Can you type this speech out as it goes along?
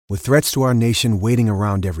With threats to our nation waiting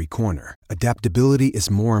around every corner, adaptability is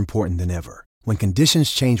more important than ever. When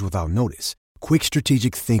conditions change without notice, quick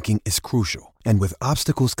strategic thinking is crucial. And with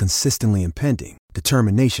obstacles consistently impending,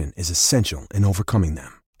 determination is essential in overcoming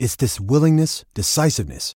them. It's this willingness,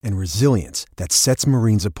 decisiveness, and resilience that sets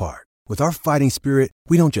Marines apart. With our fighting spirit,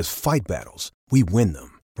 we don't just fight battles, we win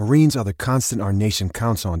them. Marines are the constant our nation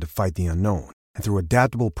counts on to fight the unknown. And through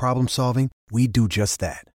adaptable problem solving, we do just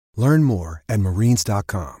that. Learn more at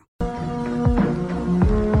marines.com.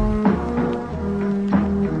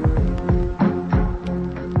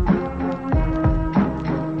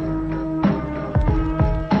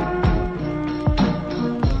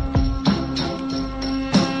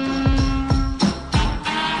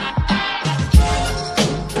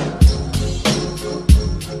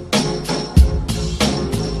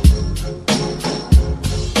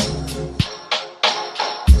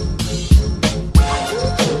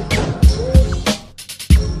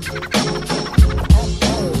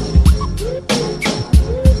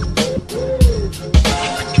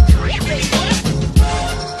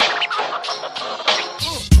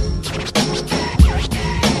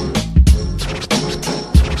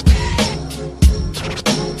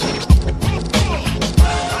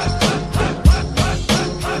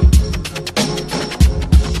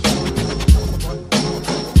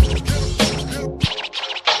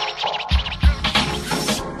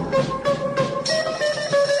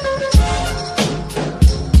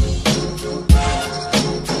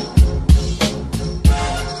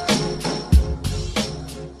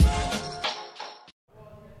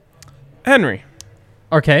 Henry.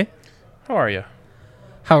 Okay. How are you?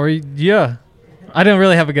 How are you? Yeah. I didn't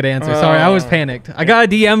really have a good answer. Sorry, I was panicked. I got a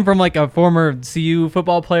DM from like a former CU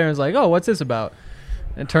football player and was like, oh, what's this about?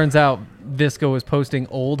 And it turns out Visco was posting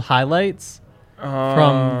old highlights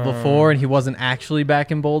from before and he wasn't actually back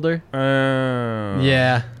in Boulder.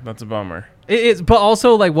 Yeah. That's a bummer. But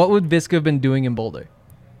also, like, what would Visco have been doing in Boulder?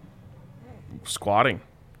 Squatting.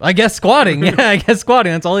 I guess squatting. Yeah, I guess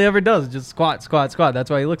squatting. That's all he ever does. Just squat, squat, squat. That's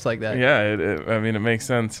why he looks like that. Yeah, it makes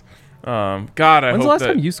sense. God, I When's hope the last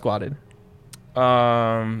time you squatted?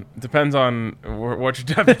 Depends on what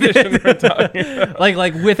your definition we're talking about.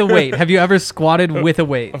 Like with a weight. Have you ever squatted with a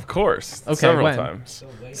weight? Of course. Okay, several when? times.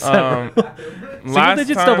 Single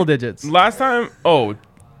digits, double digits? Last time,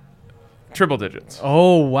 triple digits.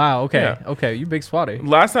 Oh, wow. Okay. Yeah. Okay, you big squatter.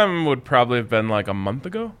 Last time would probably have been like a month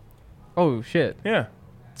ago. Oh, shit. Yeah.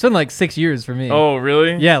 It's been like 6 years for me. Oh,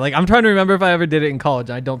 really? Yeah, like I'm trying to remember if I ever did it in college.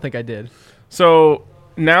 I don't think I did. So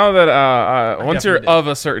now that once you're definitely did. of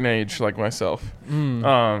a certain age, like myself,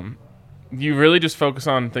 you really just focus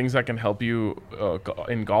on things that can help you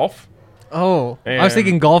in golf. Oh, I was And-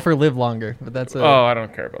 thinking golf or live longer, but that's a... Oh, I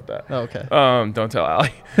don't care about that. Oh, okay. Don't tell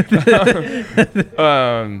Allie.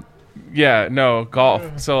 Yeah, no,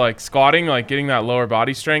 golf. So like squatting, like getting that lower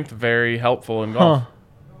body strength, very helpful in golf. Huh.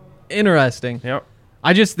 Interesting. Yep.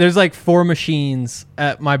 There's like 4 machines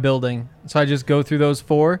at my building, so I just go through those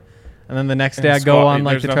 4, and then the next day I go on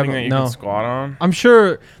like there's the nothing treadmill. that you No, can squat on. I'm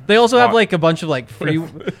sure they also have Squat. like a bunch of like free.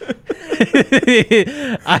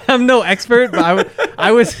 I am no expert, but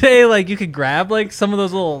I would say like you could grab like some of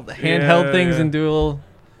those little handheld things Yeah. and do a little.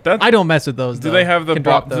 That's, I don't mess with those. do though. they have the Can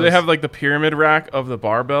drop do they those. have like the pyramid rack of the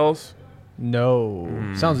barbells? No.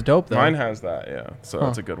 Sounds dope though. Mine has that, yeah. So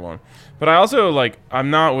that's a good one. But I also like I'm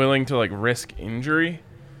not willing to like risk injury.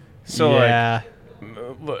 So yeah.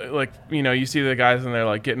 like you know, you see the guys and they're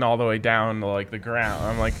like getting all the way down to like the ground.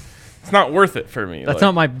 I'm like, it's not worth it for me. That's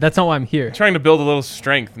like, not why I'm here. trying to build a little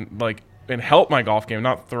strength like and help my golf game,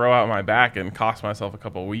 not throw out my back and cost myself a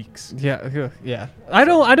couple weeks. Yeah. I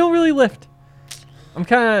don't really lift. I'm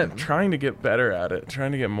kind of Trying to get better at it,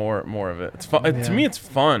 trying to get more of it. It's fun. Yeah. To me, it's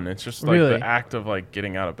fun. It's just like Really? the act of like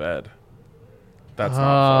getting out of bed. That's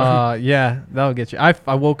not fun. Yeah, that'll get you.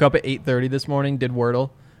 I woke up at 8:30 this morning, did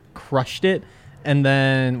Wordle, crushed it, and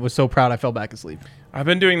then was so proud I fell back asleep. I've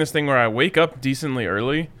been doing this thing where I wake up decently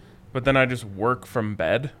early, but then I just work from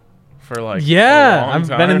bed for like a long I've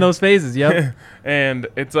been in time. those phases. Yep. And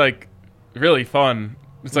it's like really fun.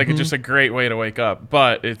 It's like Mm-hmm. it's just a great way to wake up,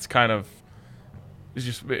 but it's kind of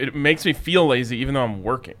it makes me feel lazy even though I'm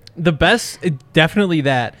working. Definitely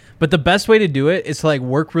that. But the best way to do it is to like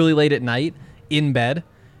work really late at night in bed.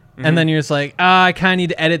 And then you're just like, I kind of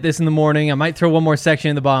need to edit this in the morning. I might throw one more section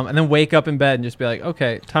in the bottom, and then wake up in bed and just be like,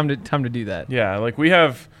 okay, time to do that. Yeah, like we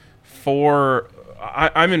have 4.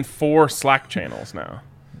 I'm in 4 Slack channels now.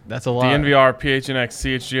 That's a lot. DNVR, PHNX,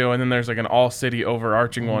 CHGO, and then there's like an all-city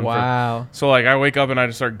overarching one. Wow. So like I wake up and I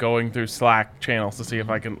just start going through Slack channels to see if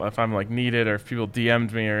I'm like needed or if people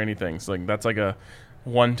DM'd me or anything. So like that's like a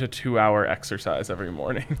 1 to 2 hour exercise every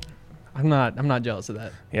morning. I'm not jealous of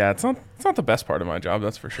that. Yeah, it's not the best part of my job,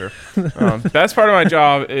 that's for sure. Best part of my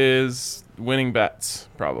job is winning bets,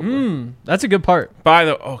 probably. That's a good part.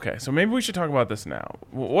 Okay, so maybe we should talk about this now.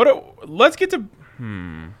 Let's get to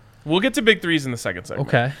we'll get to big threes in the second segment.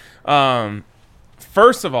 Okay.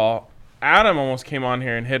 First of all, Adam almost came on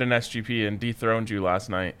here and hit an SGP and dethroned you last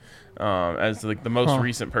night as like the most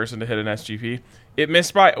recent person to hit an SGP. It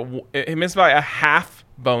missed by a half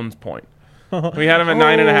bonus point. We had him at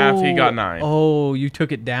 9.5. He got 9. Oh, you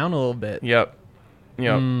took it down a little bit. Yep.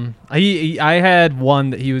 I had one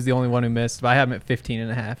that he was the only one who missed, but I had him at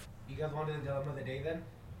 15.5. You guys want to do the dilemma of the day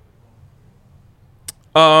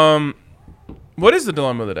then? What is the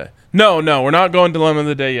dilemma of the day? No, we're not going dilemma of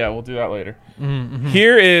the day yet. We'll do that later. Mm-hmm.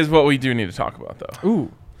 Here is what we do need to talk about, though.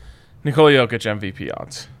 Ooh. Nikola Jokic MVP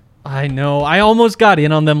odds. I know. I almost got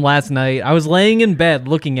in on them last night. I was laying in bed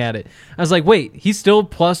looking at it. I was like, wait, he's still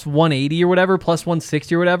plus 180 or whatever, plus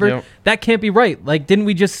 160 or whatever? Yep. That can't be right. Like, didn't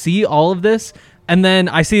we just see all of this? And then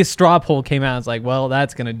I see a straw poll came out. I was like, well,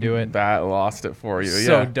 that's going to do it. That lost it for you.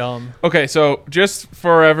 So dumb. Okay, so just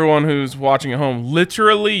for everyone who's watching at home,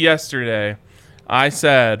 literally yesterday, I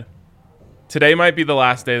said today might be the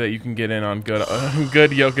last day that you can get in on good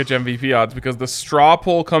Jokic MVP odds because the straw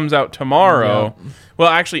poll comes out tomorrow. Yeah. Well,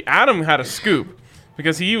 actually, Adam had a scoop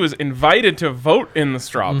because he was invited to vote in the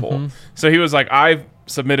straw poll. So he was like, I've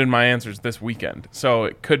submitted my answers this weekend, so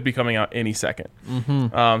it could be coming out any second. So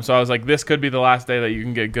I was like, this could be the last day that you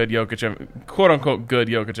can get good Jokic, quote unquote, good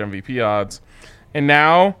Jokic MVP odds. And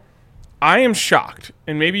now I am shocked,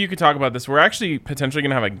 and maybe you could talk about this. We're actually potentially going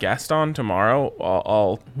to have a guest on tomorrow.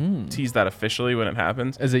 I'll tease that officially when it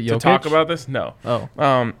happens. Is it Jokic? To talk about this? No. Oh.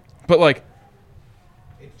 But like,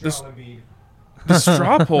 It's the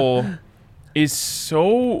straw poll is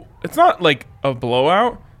so, it's not like a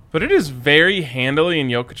blowout, but it is very handily in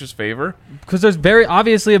Jokic's favor. Because there's very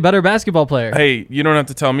obviously a better basketball player. Hey, you don't have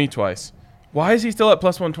to tell me twice. Why is he still at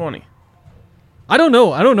plus 120? I don't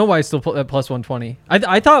know. I don't know why he's still at plus 120.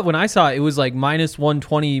 I thought when I saw it, it was like minus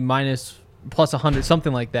 120, plus 100,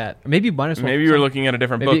 something like that. Or maybe minus 1. Maybe you were looking at a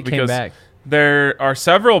different book it came because back. There are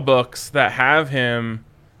several books that have him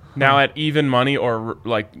now at even money or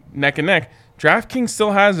like neck and neck. DraftKings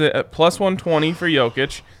still has it at plus 120 for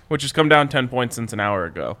Jokic, which has come down 10 points since an hour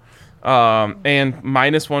ago, and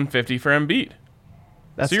minus 150 for Embiid.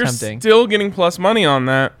 That's so you're tempting. Still getting plus money on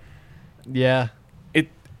that. Yeah.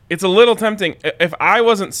 It's a little tempting. If I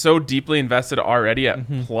wasn't so deeply invested already at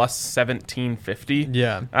plus 1750,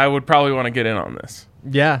 yeah, I would probably want to get in on this.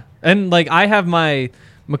 Yeah. And like I have my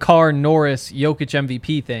Makar Norris Jokic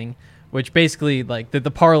MVP thing, which basically like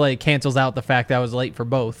the parlay cancels out the fact that I was late for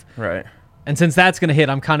both. Right. And since that's going to hit,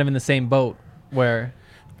 I'm kind of in the same boat where...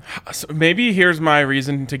 So maybe here's my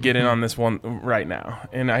reason to get in on this one right now.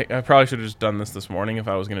 And I probably should have just done this morning if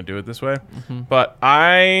I was going to do it this way. But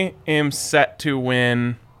I am set to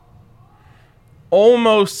win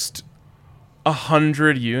almost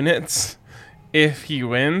 100 units if he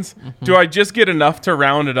wins. Do I just get enough to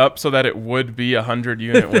round it up so that it would be a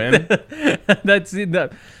 100-unit win?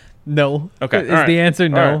 No. Okay. Is the answer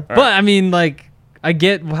no. All right. But, I mean, like... I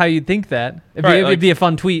get how you think that. It'd be a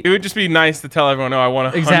fun tweet. It would just be nice to tell everyone, I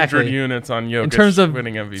want 100 units on Jokic in terms of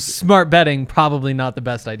winning MVP. Smart betting, probably not the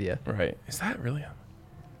best idea. Right. Is that really?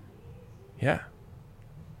 Yeah.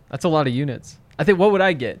 That's a lot of units. I think, what would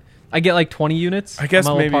I get? I get like 20 units? I guess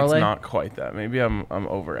maybe it's not quite that. Maybe I'm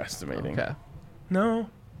overestimating. Okay.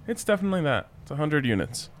 No, it's definitely that. It's 100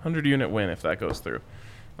 units. 100-unit win if that goes through.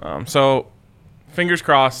 So, fingers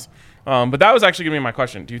crossed. But that was actually going to be my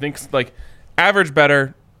question. Do you think, like... average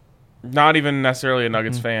better, not even necessarily a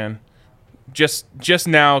Nuggets fan, just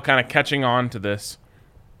now kind of catching on to this.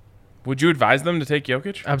 Would you advise them to take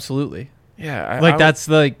Jokic? Absolutely. Yeah. That's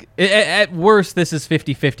like, at worst, this is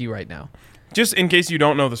 50-50 right now. Just in case you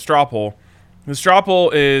don't know the straw poll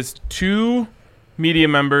is 2 media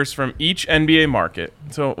members from each NBA market.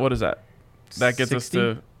 So what is that? That gets 60? Us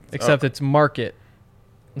to... Except it's market.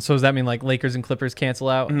 So does that mean like Lakers and Clippers cancel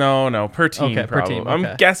out? No, per team. Okay, probably. per team. Okay.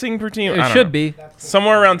 I'm guessing per team. It should be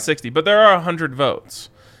somewhere around 60, but there are 100 votes.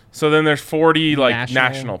 So then there's 40 like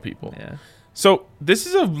national people. Yeah. So this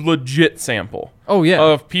is a legit sample. Oh yeah.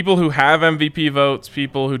 Of people who have MVP votes,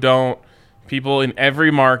 people who don't, people in every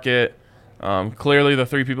market. Clearly, the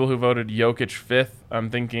 3 people who voted Jokic 5th. I'm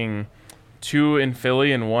thinking 2 in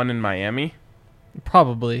Philly and 1 in Miami.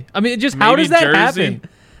 Probably. I mean, just maybe how does that Jersey? Happen?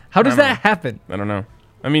 How does that happen? I don't know.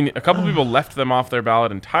 I mean, a couple people left them off their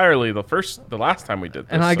ballot entirely the last time we did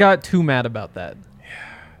this. And I got too mad about that. Yeah.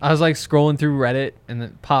 I was like scrolling through Reddit and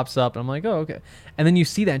it pops up and I'm like, oh, okay. And then you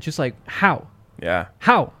see that and just like, how? Yeah.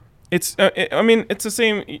 How? It's, I mean, it's the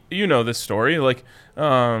same, you know this story. Like,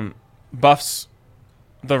 Buffs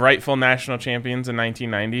the rightful national champions in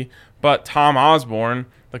 1990, but Tom Osborne,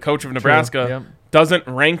 the coach of Nebraska, Yep. doesn't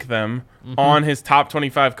rank them on his top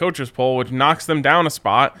 25 coaches poll, which knocks them down a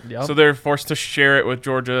spot. Yep. So they're forced to share it with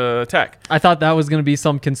Georgia Tech. I thought that was going to be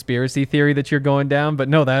some conspiracy theory that you're going down, but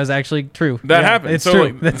no, that was actually true. That Yeah, happened. It's So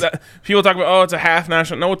true. like, people talk about, oh, it's a half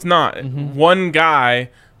national. No, it's not. One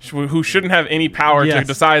guy who shouldn't have any power to Yes.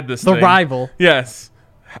 decide this The thing. rival. Yes.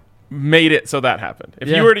 Made it so that happened. If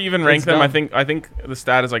Yeah, you were to even rank it's them, dumb. I think the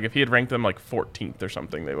stat is like if he had ranked them like 14th or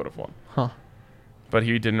something, they would have won. Huh. But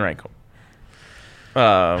he didn't rank them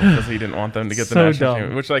because he didn't want them to get the So national dumb.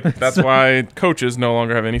 championship. Which like that's why coaches no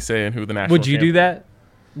longer have any say in who the national. Would you do champion- that?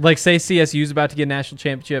 Like, say CSU's about to get a national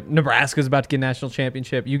championship, Nebraska's about to get a national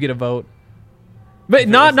championship, you get a vote, but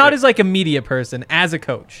not as like a media person, as a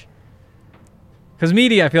coach. Because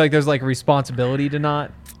media, I feel like there's like a responsibility to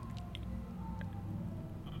not.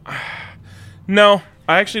 No,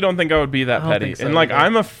 I actually don't think I would be that I don't petty. think so And like either.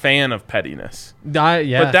 I'm a fan of pettiness,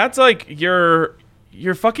 Yeah. but that's like you're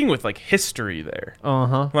fucking with like history there.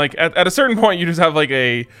 Uh-huh. Like at a certain point, you just have like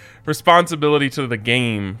a responsibility to the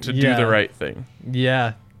game to do Yeah. the right thing.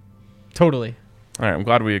 Yeah. Totally. All right, I'm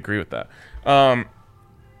glad we agree with that.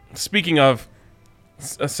 Speaking of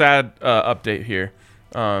a sad update here,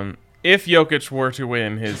 if Jokic were to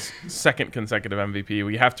win his second consecutive MVP,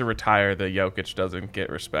 we have to retire the Jokic doesn't get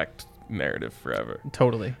respect narrative forever.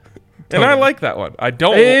 Totally. And I like that one. I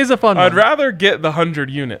don't. It is a fun I'd one. rather get the 100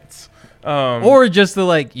 units. Or just the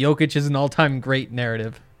like Jokic is an all-time great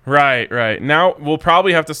narrative. Right. Now we'll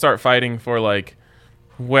probably have to start fighting for like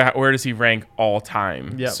where does he rank all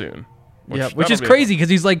time Yep. soon? Which that'll is be crazy because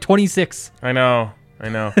he's like 26. I know.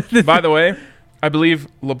 By the way, I believe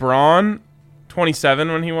LeBron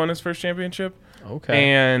 27 when he won his first championship,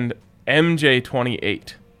 Okay. and MJ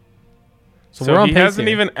 28. so So we're on he pace hasn't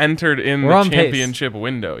here. even entered in We're the on pace. championship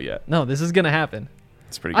window yet. No, this is gonna happen.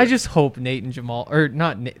 It's pretty good. I just hope Nate and Jamal, or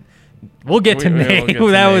not Nate. We'll get to We'll Nate. get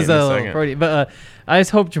to that Nate was in a a little second. Freudian. But I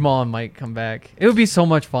just hope Jamal and Mike come back. It would be so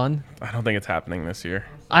much fun. I don't think it's happening this year.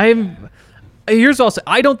 Here's also,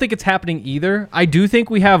 I don't think it's happening either. I do think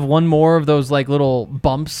we have one more of those like little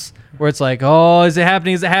bumps where it's like, oh, is it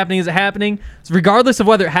happening? Is it happening? Is it happening? So regardless of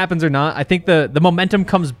whether it happens or not, I think the momentum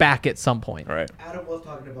comes back at some point. All right. Adam was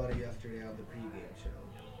talking about it yesterday on the pregame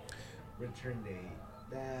show. Return date.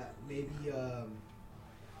 That maybe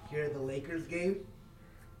here at the Lakers game,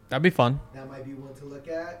 That'd be fun. that might be one to look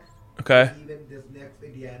at. Okay. Even this next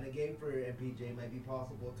Indiana game for MPJ might be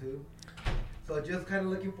possible too. So just kind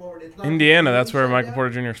of looking forward. It's not Indiana, completely that's where shut Michael down.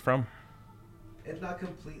 Porter Jr. is from. It's not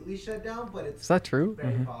completely shut down, but it's Is that true?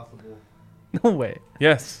 very possible. No way.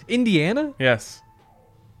 Yes. Indiana? Yes.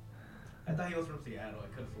 I thought he was from Seattle. I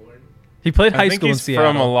could have sworn. He played I high think school in he's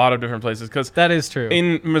Seattle. from a lot of different places because That is true.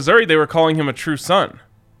 in Missouri they were calling him a true son,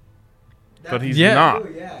 but he's Yeah. not.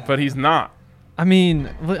 True, yeah. But he's not. I mean,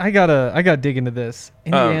 I gotta dig into this.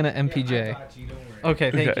 Indiana MPJ. Yeah, I got you, don't worry.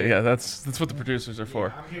 Okay, thank Okay, you. yeah, that's what the producers are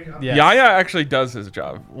for. I'm here. Yes. Yaya actually does his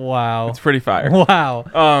job. Wow. It's pretty fire. Wow.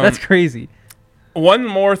 That's crazy. One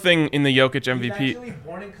more thing in the Jokic He's MVP. actually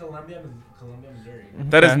born in Columbia, Missouri.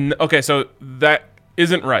 That is Okay. okay. So that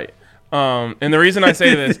isn't right. And the reason I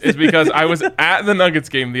say this is because I was at the Nuggets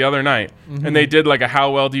game the other night, and they did like a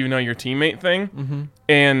 "How well do you know your teammate?" thing,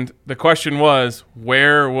 and the question was,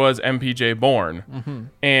 "Where was MPJ born?"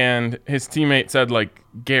 And his teammate said like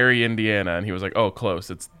Gary, Indiana, and he was like, "Oh, close.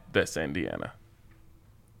 It's this Indiana."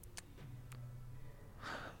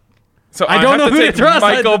 So I don't have know to who to take trust.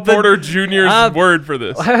 Michael The- Porter Jr.'s word for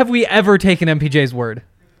this. Have we ever taken MPJ's word?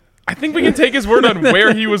 I think we can take his word on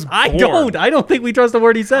where he was born. I don't. I don't think we trust the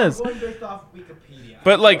word he says. Going based off Wikipedia.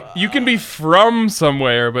 But like, you can be from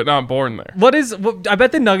somewhere but not born there. I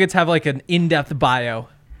bet the Nuggets have like an in-depth bio.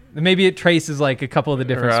 Maybe it traces like a couple of the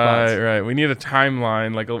different spots. Right. We need a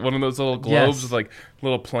timeline, like one of those little globes Yes. with like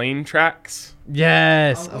little plane tracks.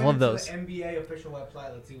 Yes, I'm I going love into those. The NBA official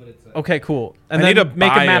website. Let's see what it says. Okay, cool. And I need a then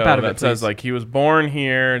make a map bio out of that it. says please. like he was born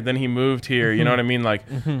here, then he moved here. You know what I mean? Like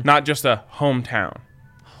not just a hometown.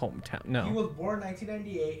 hometown. He No, was born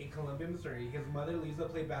 1998 in Columbia, Missouri. His mother, Lisa,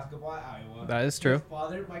 played basketball at Iowa. that is true. His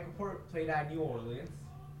father, Michael Porter, played at New Orleans.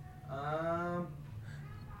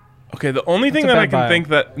 Okay, the only thing a that I bad can bio. think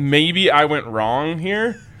that maybe I went wrong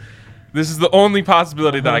here, this is the only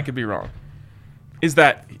possibility that Uh-huh. I could be wrong, is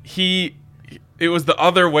that it was the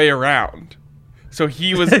other way around. So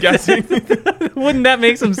he was guessing. Wouldn't that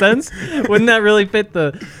make some sense? Wouldn't that really fit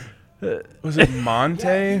the? Was it Monte?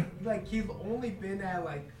 Yeah, he's only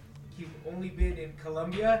been in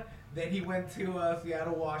Columbia. Then he went to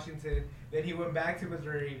Seattle, Washington. Then he went back to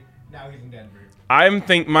Missouri. Now he's in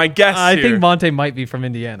Denver. My guess I here. think Monte might be from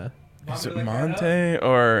Indiana. Is it Want me to look that up? Monte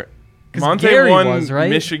or 'Cause Monte Gary won was, right?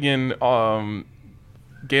 Michigan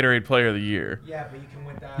Gatorade Player of the Year. Yeah, but you can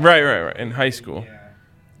win that. Right. In high school. Yeah.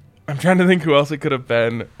 I'm trying to think who else it could have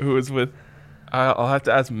been. Who was with? I'll have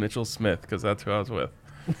to ask Mitchell Smith because that's who I was with.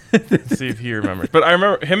 See if he remembers. But I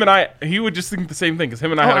remember him and I. He would just think the same thing because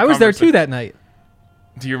him and I. Oh, had a I was there too conversation. that night.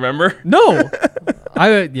 Do you remember? No,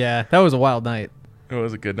 yeah, that was a wild night. It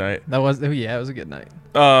was a good night. It was a good night.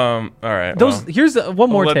 All right. Those here's one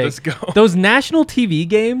more let take. this go. Those national TV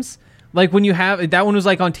games, like when you have that one was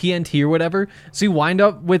like on TNT or whatever, so you wind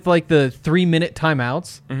up with like the 3-minute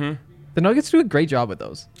timeouts. Mm-hmm. The Nuggets do a great job with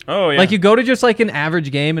those. Oh yeah. Like you go to just like an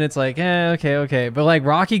average game and it's like, okay. But like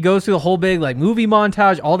Rocky goes through the whole big like movie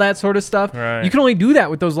montage, all that sort of stuff. Right. You can only do that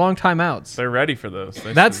with those long timeouts. They're ready for those.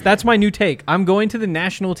 That's my new take. I'm going to the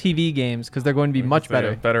national TV games because they're going to be much They have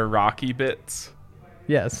better. better Rocky bits.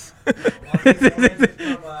 Yes. From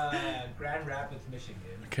Grand Rapids, Michigan.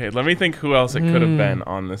 Okay, let me think who else it could have been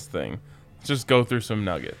on this thing. Let's just go through some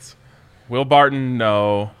Nuggets. Will Barton,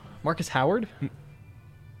 no. Marcus Howard?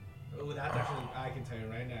 Oh, that's actually, I can tell you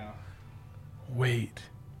right now. Wait.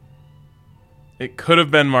 It could have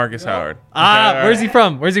been Marcus Howard. Where's he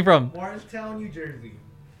from? Morristown, New Jersey.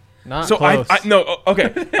 Not So close.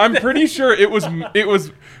 okay. I'm pretty sure it was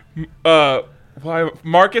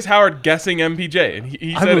Marcus Howard guessing MPJ, and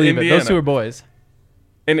he I said believe Indiana. it. Those two are boys.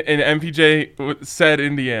 and MPJ said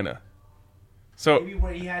Indiana. So Maybe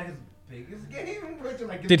where he had his biggest game?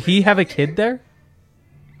 Like his Did he have a breakout game? kid there?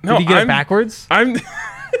 no, Did he get I'm, it backwards? I'm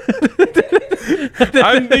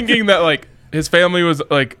I'm thinking that like his family was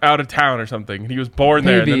like out of town or something, and he was born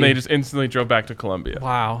there, and then Maybe. they just instantly drove back to Columbia.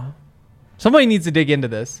 Wow. Somebody needs to dig into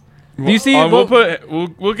this. Do you see?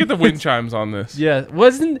 We'll get the wind chimes on this. Yeah,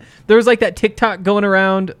 there was like that TikTok going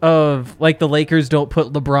around of like the Lakers don't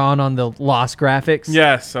put LeBron on the lost graphics.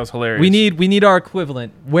 Yes, that was hilarious. We need our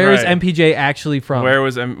equivalent. Where is Right. MPJ actually from? Where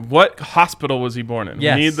was what hospital was he born in?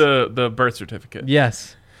 Yes. We need the birth certificate.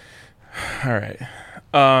 Yes. All right.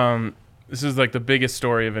 This is like the biggest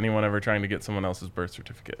story of anyone ever trying to get someone else's birth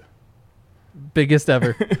certificate. Biggest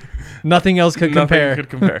ever. Nothing else could compare. Nothing could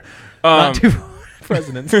compare. Not two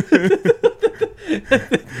presidents.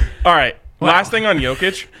 All right. Last thing on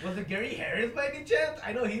Jokic. Was it Gary Harris by any chance?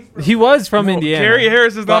 I know he's from. He was from Indiana. Gary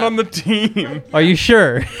Harris is not But- on the team. Are you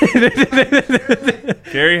sure?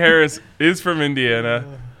 Gary Harris is from Indiana.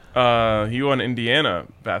 He won Indiana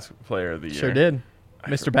Basketball Player of the Year. Sure did.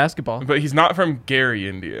 Mr. Basketball. But he's not from Gary,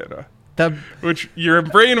 Indiana. That, Which your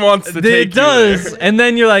brain wants to take it you does. there. And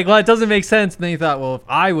then you're like, well, it doesn't make sense. And then you thought, well, if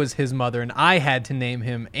I was his mother and I had to name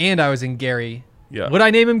him and I was in Gary, Yeah. would I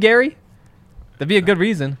name him Gary? That'd be a good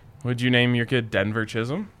reason. Would you name your kid Denver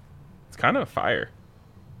Chisholm? It's kind of fire.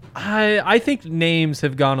 I think names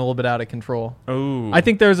have gone a little bit out of control. Oh. I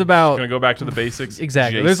think there's about Gonna go back to the basics.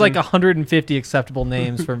 exactly. There's like Jason, 150 acceptable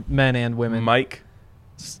names for men and women. Mike.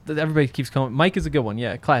 Everybody keeps calling. Mike is a good one.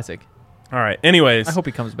 Yeah, classic. All right. Anyways, I hope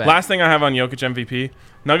he comes back. Last thing I have on Jokic MVP.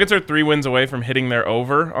 Nuggets are 3 wins away from hitting their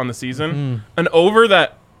over on the season. Mm. An over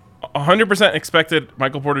that 100% expected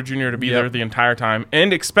Michael Porter Jr. to be Yep. there the entire time,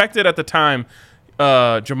 and expected at the time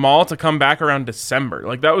Jamal to come back around December.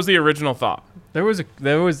 Like that was the original thought. It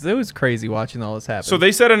was crazy watching all this happen. So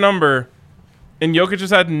they set a number, and Jokic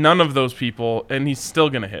just had none of those people, and he's still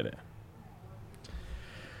gonna hit it.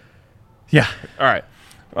 yeah, All right.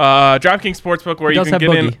 DraftKings Sportsbook, where He you does can have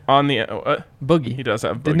get in Boogie. on the. Boogie. He does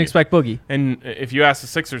have Boogie. Didn't expect Boogie. And if you ask the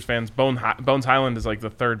Sixers fans, Bones Highland is like the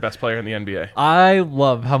 3rd best player in the NBA. I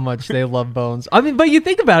love how much they love Bones. I mean, but you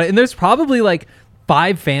think about it, and there's probably like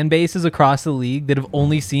 5 fan bases across the league that have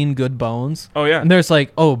only seen good Bones. Oh, yeah. And there's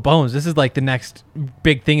like, oh, Bones, this is like the next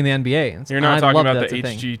big thing in the NBA. And You're not I talking love about that's the a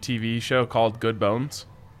thing. HGTV show called Good Bones?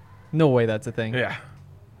 No way that's a thing. Yeah.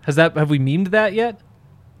 Have we memed that yet?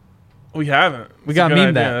 We haven't. We That's got a good memed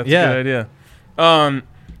idea. that. That's Yeah. a good idea.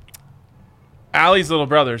 Allie's little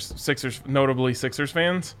brothers, notably Sixers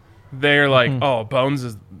fans, they're like, oh,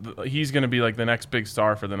 Bones he's going to be like the next big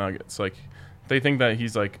star for the Nuggets. Like, they think that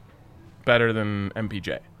he's like better than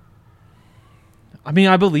MPJ. I mean,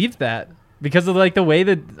 I believe that because of like the way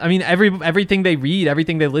that everything they read,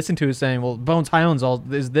 everything they listen to is saying, well, Bones Highland's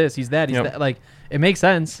is this, he's that, he's Yep. that. Like, it makes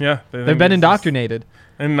sense. Yeah. They've been indoctrinated.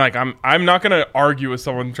 And like, I'm not going to argue with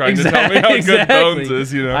someone trying to tell me how good Bones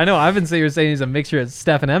is, you know? I know. I've been saying he's a mixture of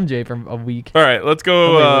Steph and MJ for a week. All right, let's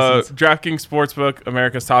go. Nobody listens. DraftKings Sportsbook,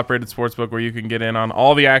 America's top-rated sportsbook, where you can get in on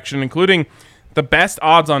all the action, including the best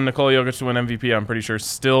odds on Nikola Jokic to win MVP. I'm pretty sure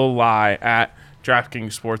still lie at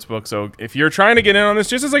DraftKings Sportsbook. So if you're trying to get in on this,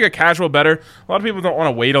 just as like a casual bettor, a lot of people don't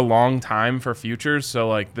want to wait a long time for futures. So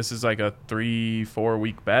like this is like a 3-4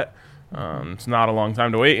 week bet. It's not a long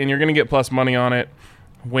time to wait, and you're gonna get plus money on it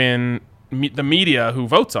when the media who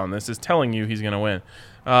votes on this is telling you he's going to win.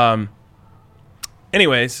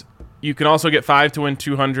 Anyways, you can also get 5 to win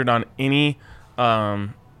 200 on any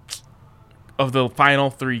of the final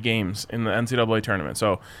 3 games in the NCAA tournament.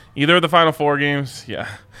 So either of the final 4 games,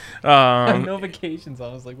 Notifications.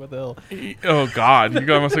 I was like, what the hell? Oh, God. You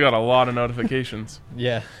must have got a lot of notifications.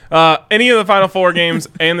 Yeah. Any of the final 4 games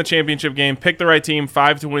and the championship game, pick the right team,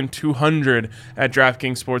 5 to win 200 at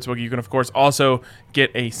DraftKings Sportsbook. You can, of course, also get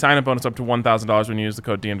a sign-up bonus up to $1,000 when you use the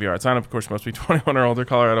code DNVR at sign-up. Of course, you must be 21 or older,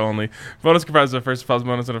 Colorado only. Bonus comprises of a first deposit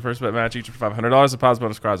bonus and a first bet match, each for $500. The deposit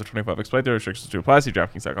bonus requires a 25 explained. There are restrictions to apply. See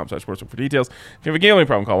DraftKings.com/sportsbook for details. If you have a gambling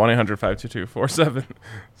problem, call 1-800-522-4700.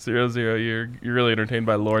 You're really entertained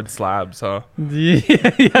by Lord Slabs, huh? Yeah,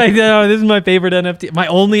 I know. This is my favorite NFT. My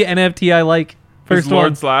only NFT I like. First Lord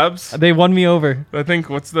one. Slabs? They won me over. I think,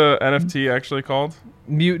 what's the NFT actually called?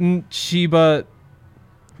 Mutant Shiba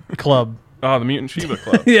Club. Oh, the Mutant Shiba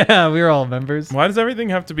Club. Yeah, we were all members. Why does everything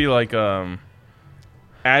have to be like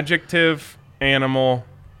adjective, animal,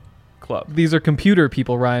 club? These are computer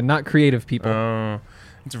people, Ryan, not creative people.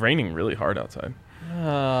 It's raining really hard outside.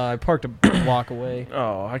 I parked a block away.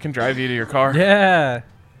 Oh, I can drive you to your car. Yeah.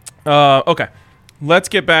 Okay. Let's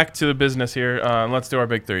get back to the business here. Let's do our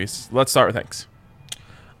big threes. Let's start with thanks.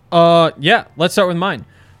 Yeah, let's start with mine.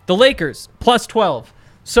 The Lakers, plus 12.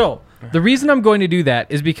 So, the reason I'm going to do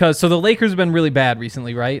that is because, the Lakers have been really bad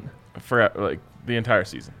recently, right? For like the entire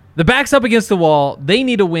season. The back's up against the wall. They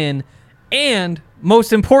need a win. And,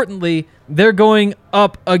 most importantly, they're going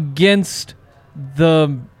up against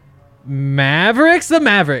the Mavericks? The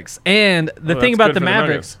Mavericks. And the thing about the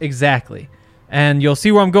Mavericks, exactly. And you'll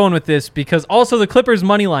see where I'm going with this, because also the Clippers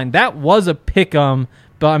money line, that was a pick-em,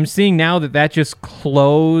 but I'm seeing now that just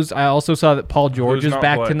closed. I also saw that Paul George is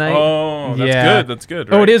back tonight. Oh, that's good. That's good,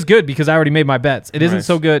 right? Oh, it is good because I already made my bets. It isn't Nice.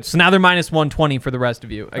 so good. So now they're minus 120 for the rest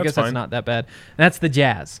of you. I guess that's fine. not that bad. And that's the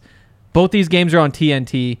Jazz. Both these games are on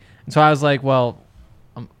TNT. And so I was like, well,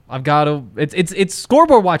 I've got to. It's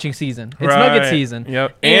scoreboard watching season. It's Nugget season.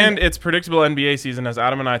 Yep. And it's predictable NBA season, as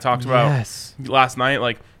Adam and I talked about last night.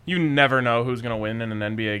 Like, you never know who's going to win in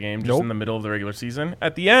an NBA game just in the middle of the regular season.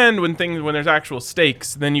 At the end, when there's actual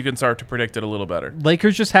stakes, then you can start to predict it a little better.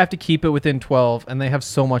 Lakers just have to keep it within 12, and they have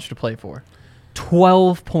so much to play for.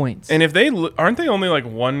 12 points. And if aren't they only like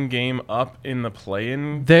one game up in the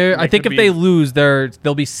play-in? I think if they lose,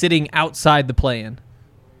 they'll be sitting outside the play-in.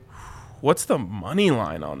 What's the money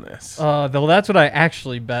line on this? Though that's what I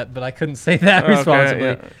actually bet, but I couldn't say that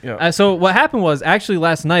responsibly. Yeah. So what happened was, actually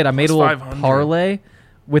last night I made a little parlay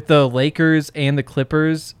with the Lakers and the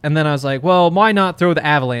Clippers, and then I was like, well, why not throw the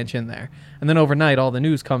Avalanche in there? And then overnight, all the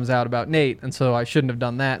news comes out about Nate, and so I shouldn't have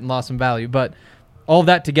done that and lost some value. But all of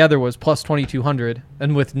that together was plus 2,200,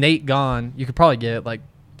 and with Nate gone, you could probably get like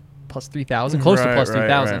plus 3,000, close to plus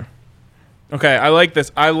 3,000. Right. Okay, I like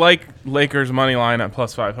this. I like Lakers money line at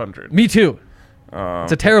plus 500. Me too.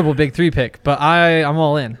 It's a terrible big 3 pick, but I'm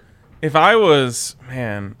all in. If I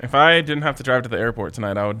didn't have to drive to the airport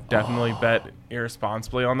tonight, I would definitely bet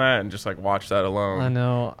irresponsibly on that and just like watch that alone. I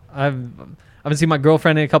know. I haven't seen my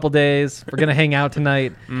girlfriend in a couple days. We're gonna hang out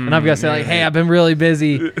tonight, and I've got to say like, hey, I've been really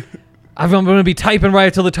busy. I'm gonna be typing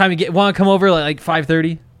right till the time you want to come over like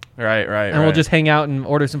 5:30. Right. And we'll just hang out and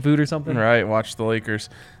order some food or something. Right. Watch the Lakers.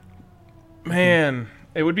 Man,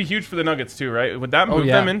 it would be huge for the Nuggets too, right? Would that move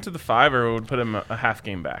them into the 5, or would put them a half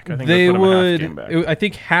game back? I think they would. Put them a half would. game back. I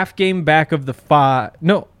think half game back of the 5.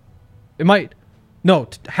 No, it might. No,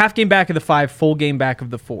 half game back of the 5, full game back of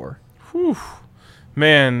the 4. Whew.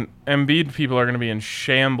 Man, Embiid people are going to be in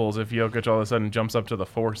shambles if Jokic all of a sudden jumps up to the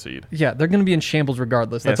 4 seed. Yeah, they're going to be in shambles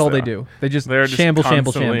regardless. That's all they do. They're just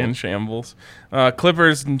constantly shambles. in shambles.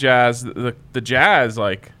 Clippers and Jazz. The Jazz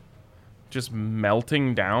just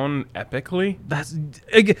melting down epically. That's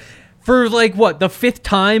for like what, the 5th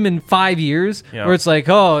time in 5 years, where it's like,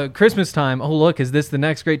 oh, Christmas time. Oh, look, is this the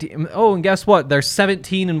next great team? Oh, and guess what? Their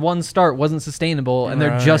 17-1 start wasn't sustainable, and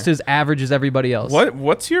they're just as average as everybody else.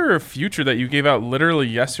 What's your future that you gave out literally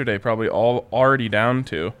yesterday? Probably all already down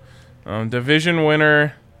to division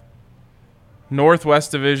winner,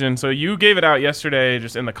 Northwest Division. So you gave it out yesterday,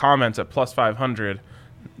 just in the comments at plus 500,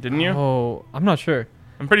 didn't you? Oh, I'm not sure.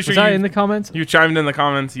 I'm pretty sure. Was I in the comments? You chimed in the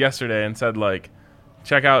comments yesterday and said like,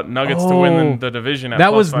 check out Nuggets to win the division at that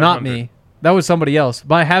plus was 500. not me. That was somebody else.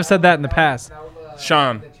 But I have said that in the past.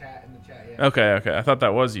 Sean. In the chat, yeah. Okay. I thought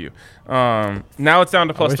that was you. Now it's down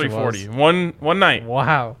to plus 340. One night.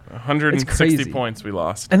 Wow. 160 points we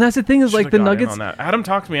lost. And that's the thing is, like, Should've the got in Nuggets. on that. Adam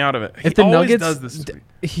talked me out of it. If He the always Nuggets does this to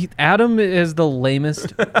me. Adam is the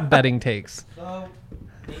lamest betting takes. So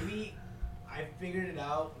maybe I figured it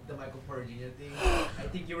out, the Michael Porter Jr. thing. I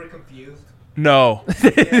think you were confused. No,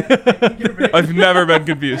 I've never been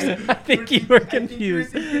confused. I think you were I think you were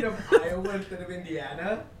confused. thinking of Iowa instead of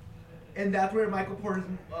Indiana, and that's where Michael Porter's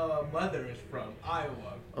mother is from,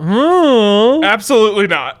 Iowa. Oh. Absolutely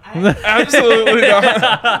not. Absolutely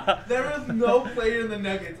not. There is no player in the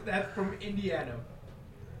Nuggets that's from Indiana.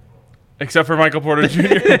 Except for Michael Porter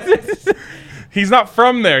Jr. He's not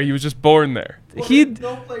from there. He was just born there. Well, He- there's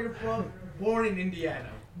no player born in Indiana.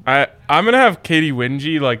 I'm gonna have Katie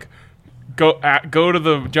Wingy like go to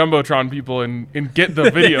the jumbotron people and get the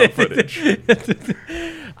video footage.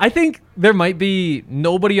 I think there might be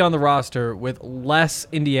nobody on the roster with less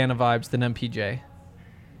Indiana vibes than MPJ.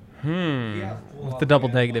 Yeah, With the double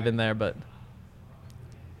negative in there, but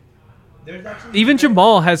There's actually even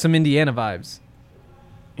Jamal has some Indiana vibes.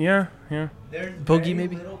 Yeah. There's Boogie, very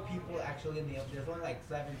maybe? little people actually in the. There's only like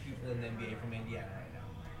 7 people in the NBA from Indiana right now.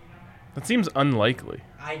 That seems unlikely.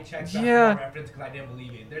 I checked Yeah. that reference because I didn't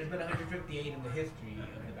believe it. There's been 158 in the history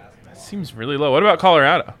of the basketball. Seems really low. What about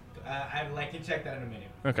Colorado? I'd like to check that in a minute.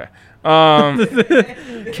 Okay.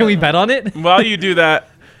 Can we bet on it? While you do that,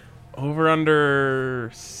 over under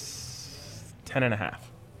 10.5.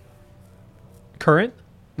 Current,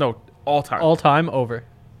 No, all time. all time, over.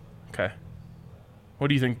 Okay. What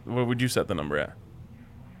do you think? What would you set the number at?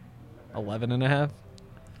 11.5.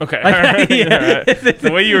 Okay. Yeah. All right.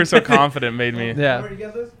 The way you were so confident made me. Yeah. Where you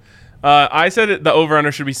guess this? I said the over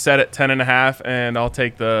under should be set at 10.5, and I'll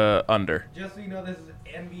take the under. Just so you know, this is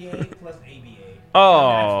NBA plus ABA.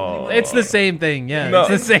 Oh. It's the same thing. Yeah, No. it's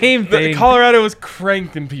the same thing. Colorado was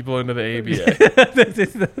cranking people into the ABA.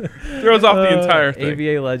 Throws off the entire thing.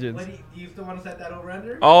 ABA legends. What do you still want to set that over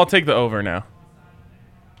under? I'll take the over now.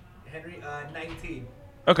 Henry, 19.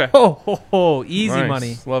 Okay. Oh, easy Nice.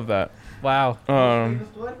 money. Love that. Wow. Famous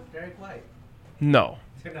one? Derek White. No.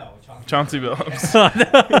 No, Chauncey Billups.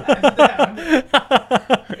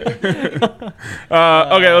 Billups.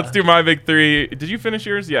 Okay, let's do my big three. Did you finish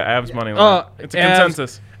yours? Yeah, Avs money line. It's a Avs-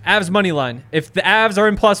 consensus. Avs money line. If the Avs are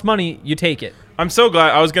in plus money, you take it. I'm so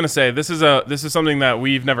glad. I was gonna say this is something that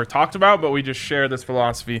we've never talked about, but we just share this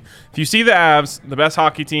philosophy. If you see the Avs, the best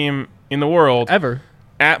hockey team in the world, Ever.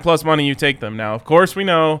 at plus money, you take them. Now, of course, we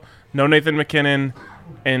know no Nathan McKinnon,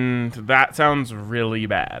 and that sounds really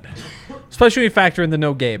bad. Especially when you factor in the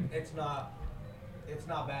no game. It's not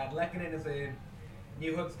bad. Lehkonen is in.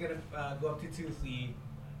 Newhook's gonna go up to 2 seed.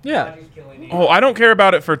 Yeah. Kadri's killing it. Oh, I don't care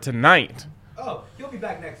about it for tonight. Oh, he'll be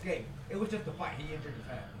back next game. It was just a fight. He injured his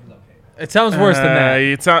hand. He's okay. It sounds worse than that.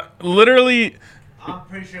 It's not literally. I'm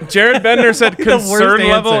pretty sure. Jared Bender said The worst concern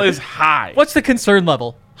level answer. is high. What's the concern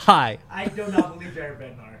level? High. I do not believe Jared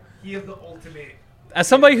Bednar. He is the ultimate. As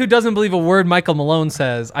somebody who doesn't believe a word Michael Malone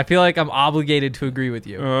says, I feel like I'm obligated to agree with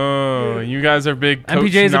you. Oh, you guys are big coach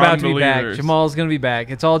MPJ's about to be back. non-believers. Jamal's going to be back.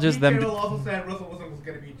 It's all just them. Carroll also said Russell Wilson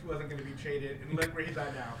wasn't gonna be traded, and look where he's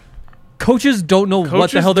at now. Coaches don't know Coaches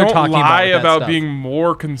what the hell they're don't talking lie about. with that about stuff. being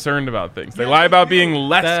more concerned about things. They lie about being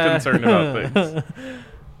less concerned about things.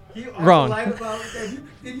 He also Wrong. lied about.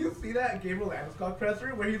 Did you see that Gabriel Landeskog presser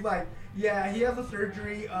where he's like, "Yeah, he has a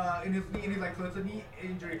surgery in his knee," and he's like, "So it's a knee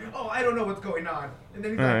injury." Oh, I don't know what's going on. And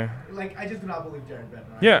then he's like, I just do not believe Jared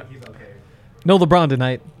Bednar. I Yeah. think he's okay. No LeBron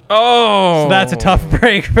tonight. Oh, So that's a tough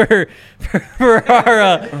break for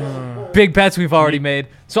our big bets we've already made.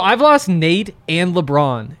 So I've lost Nate and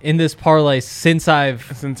LeBron in this parlay since I've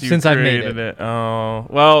Since you I've made created it. it. Oh,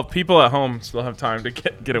 well, people at home still have time to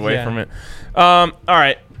get away Yeah. from it. All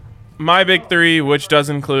right, my big three, which does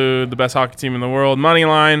include the best hockey team in the world, money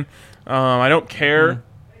line. I don't care.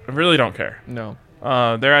 I really don't care. No.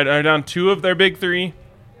 They're down 2 of their big 3.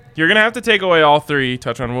 You're gonna have to take away all 3.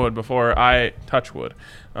 Touch on wood before I touch wood.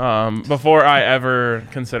 Before I ever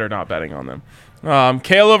consider not betting on them.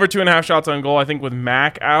 Kale over 2.5 shots on goal. I think with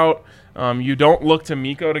Mac out, you don't look to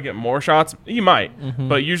Mikko to get more shots. He might,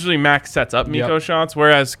 but usually Mac sets up Mikko Yep. shots,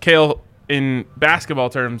 whereas Kale, in basketball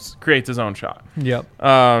terms, creates his own shot. Yep.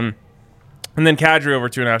 And then Kadri over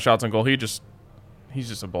 2.5 shots on goal. He's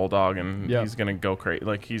just a bulldog, and Yep. he's gonna go crazy.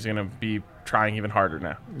 Like he's gonna be trying even harder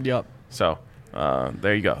now. Yep. So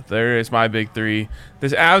there you go. There is my big 3.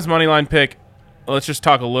 This Avs moneyline pick. Let's just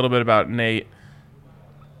talk a little bit about Nate.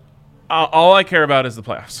 All I care about is the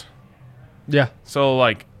playoffs. Yeah. So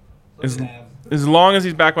like, So the Avs. as long as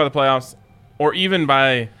he's back by the playoffs, or even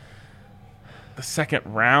by the second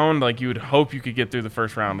round, like you would hope you could get through the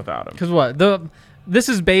first round without him. Because what this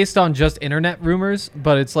is based on just internet rumors,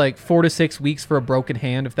 but it's like 4 to 6 weeks for a broken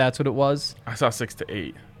hand, if that's what it was. I saw 6 to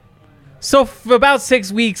 8, So for about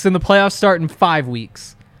 6 weeks, and the playoffs start in 5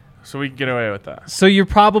 weeks. so we can get away with that. So you're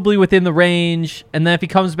probably within the range, and then if he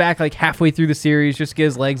comes back like halfway through the series, just get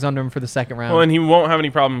his legs under him for the second round. Well, and he won't have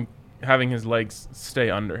any problem having his legs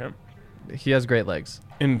stay under him. He has great legs.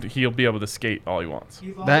 And he'll be able to skate all he wants.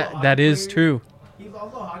 He's also a That hockey is player. true. He's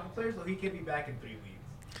also a hockey player, so he can be back in 3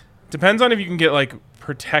 weeks. Depends on if you can get like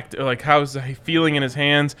protect, or like how's he feeling in his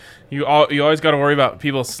hands. You always got to worry about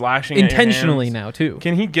people slashing at your Intentionally hands. now too.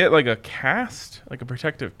 Can he get like a cast, like a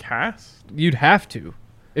protective cast? You'd have to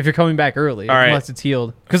if you're coming back early, All right. unless it's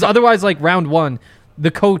healed. Because otherwise, like round 1,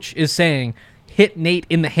 the coach is saying hit Nate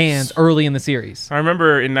in the hands early in the series. I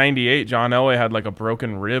remember in '98, John Elway had like a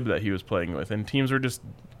broken rib that he was playing with, and teams were just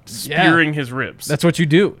spearing his ribs. That's what you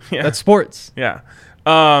do. Yeah. That's sports. Yeah.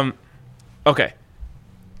 Okay.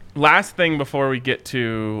 Last thing before we get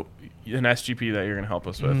to an SGP that you're going to help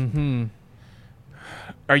us with. Mm-hmm.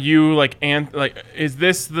 Are you like, is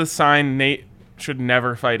this the sign Nate should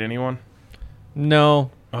never fight anyone?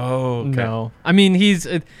 No. Oh, okay. No. I mean,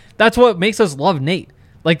 that's what makes us love Nate.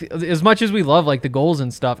 Like, as much as we love, like, the goals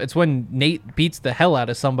and stuff, it's when Nate beats the hell out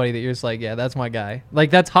of somebody that you're just like, yeah, that's my guy.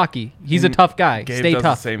 Like, that's hockey. He's a tough guy. Gabe Stay does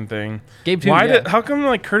tough. the same thing. Gabe too, Why yeah. how come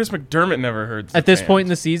like Curtis McDermott never hurts At this point in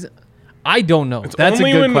the season, I don't know. It's That's a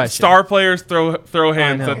only good when question. star players throw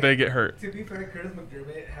hands know. that they get hurt. To be fair, Curtis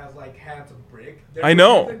McDermott has like hands of brick. I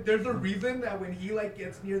know. There's a reason that when he like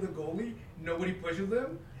gets near the goalie, nobody pushes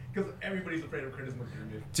him because everybody's afraid of Curtis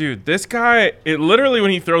McDermott. Dude, this guy, it literally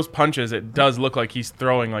when he throws punches, it does look like he's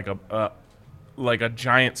throwing like a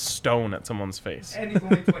giant stone at someone's face. And he's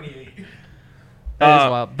only 28. That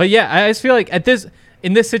is wild. But yeah, I just feel like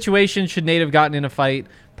in this situation, should Nate have gotten in a fight?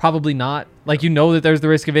 Probably not. Like, you know that there's the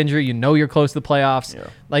risk of injury. You know you're close to the playoffs. Yeah.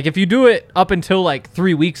 Like, if you do it up until, like,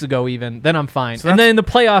 3 weeks ago even, then I'm fine. So And then in the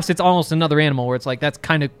playoffs, it's almost another animal where it's like, that's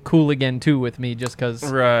kind of cool again, too, with me, just because.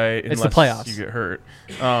 Right. It's the unless playoffs. You get hurt.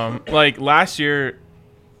 Like, last year,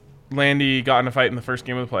 Landy got in a fight in the first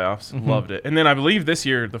game of the playoffs. Mm-hmm. Loved it. And then I believe this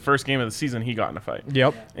year, the first game of the season, he got in a fight.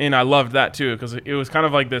 Yep. And I loved that, too, because it was kind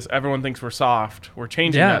of like this, everyone thinks we're soft. We're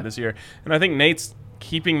changing Yeah. that this year. And I think Nate's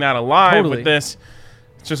keeping that alive Totally. with this.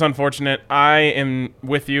 It's just unfortunate. I am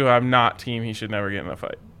with you. I'm not team he should never get in a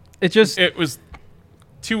fight. It just. It was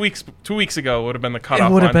 2 weeks ago would have been the It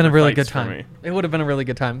cutoff would have line been a for really fights good for time. me. It would have been a really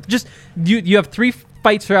good time. Just you have 3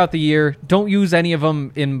 fights throughout the year. Don't use any of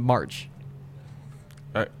them in March.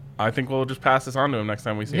 I think we'll just pass this on to him next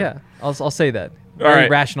time we see him. Yeah, I'll say that. All Very right.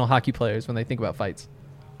 rational hockey players when they think about fights.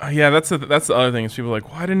 Yeah, that's the other thing is people are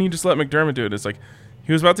like, why didn't he just let McDermott do it? It's like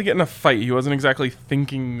he was about to get in a fight. He wasn't exactly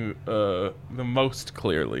thinking the most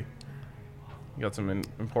clearly. You got some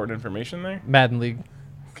important information there? Madden League.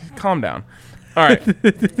 Calm down. All right.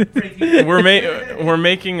 we're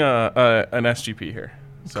making an SGP here.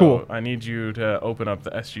 So Cool. I need you to open up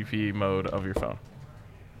the SGP mode of your phone.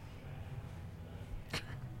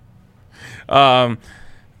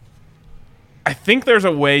 I think there's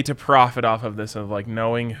a way to profit off of this, of like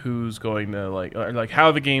knowing who's going to like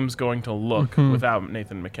how the game's going to look without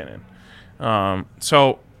Nathan McKinnon.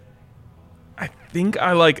 So I think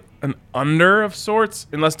I like an under of sorts.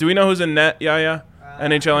 Unless, do we know who's in net? Yeah.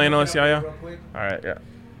 NHL analyst. Yeah. Real quick. All right. Yeah.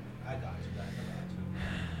 I got you guys.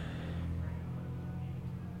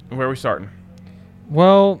 Where are we starting?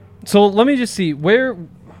 Well, so let me just see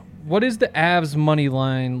what is the Avs money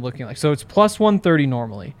line looking like? So it's plus 130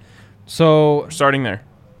 normally. So We're starting there.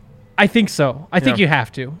 I think so. I think Yeah. you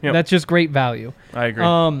have to. Yep. That's just great value. I agree.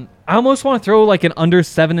 I almost want to throw like an under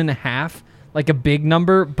 7.5, like a big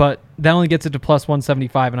number, but that only gets it to plus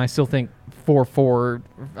 175, and I still think 4-4.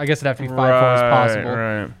 I guess it'd have to be 5-4 as possible.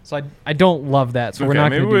 Right. So I don't love that. So we're not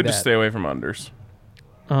maybe going to do we'll that. just stay away from unders.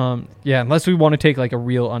 Yeah, unless we want to take like a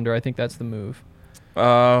real under, I think that's the move.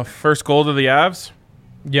 First goal to the Avs.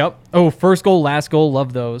 Yep. Oh, first goal, last goal,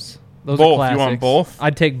 love those. Those Both. are You want classics. both?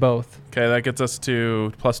 I'd take both. Okay, that gets us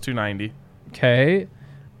to plus 290. Okay.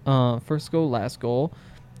 First goal, last goal.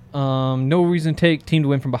 No reason to take team to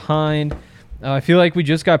win from behind. I feel like we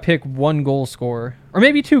just got to pick 1 goal scorer. Or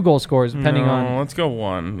maybe 2 goal scorers, depending on... Let's go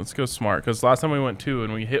 1. Let's go smart, because last time we went 2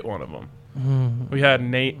 and we hit one of them. We had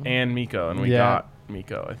Nate and Miko, and we Yeah. got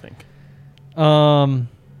Miko, I think. Um.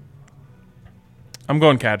 I'm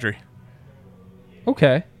going Kadri.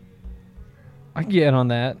 Okay. I can get in on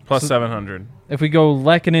that. Plus So 700. if we go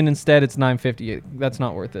Lehkonen instead, it's 950. That's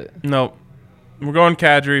not worth it. Nope. We're going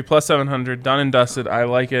Kadri, plus 700. Done and dusted. I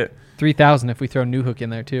like it. 3,000 if we throw Newhook in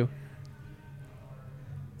there, too.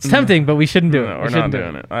 It's tempting, but we shouldn't do it. No, We we're shouldn't not do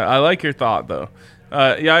doing it. I like your thought, though.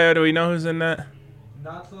 Yaya, do we know who's in that?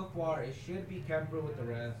 Not so far. It should be Kemper with the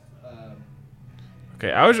rest.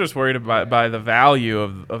 Okay, I was just worried about by the value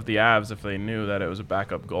of the Avs if they knew that it was a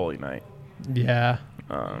backup goalie night. Yeah.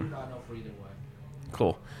 Do not know for either way.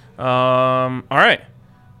 Cool. All right.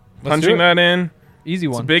 Let's do Punching it. that in. Easy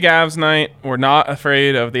It's a one. big Avs night. We're not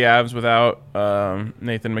afraid of the Avs without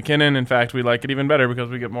Nathan McKinnon. In fact, we like it even better because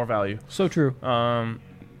we get more value. So true.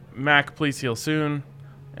 Mac, please heal soon.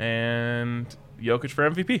 And Jokic for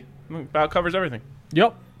MVP. About covers everything.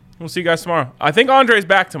 Yep. We'll see you guys tomorrow. I think Andre's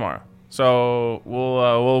back tomorrow. So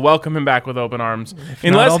we'll welcome him back with open arms.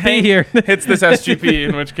 Unless I'll Hank be here. hits this SGP,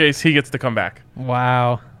 in which case he gets to come back.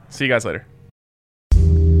 Wow. See you guys later.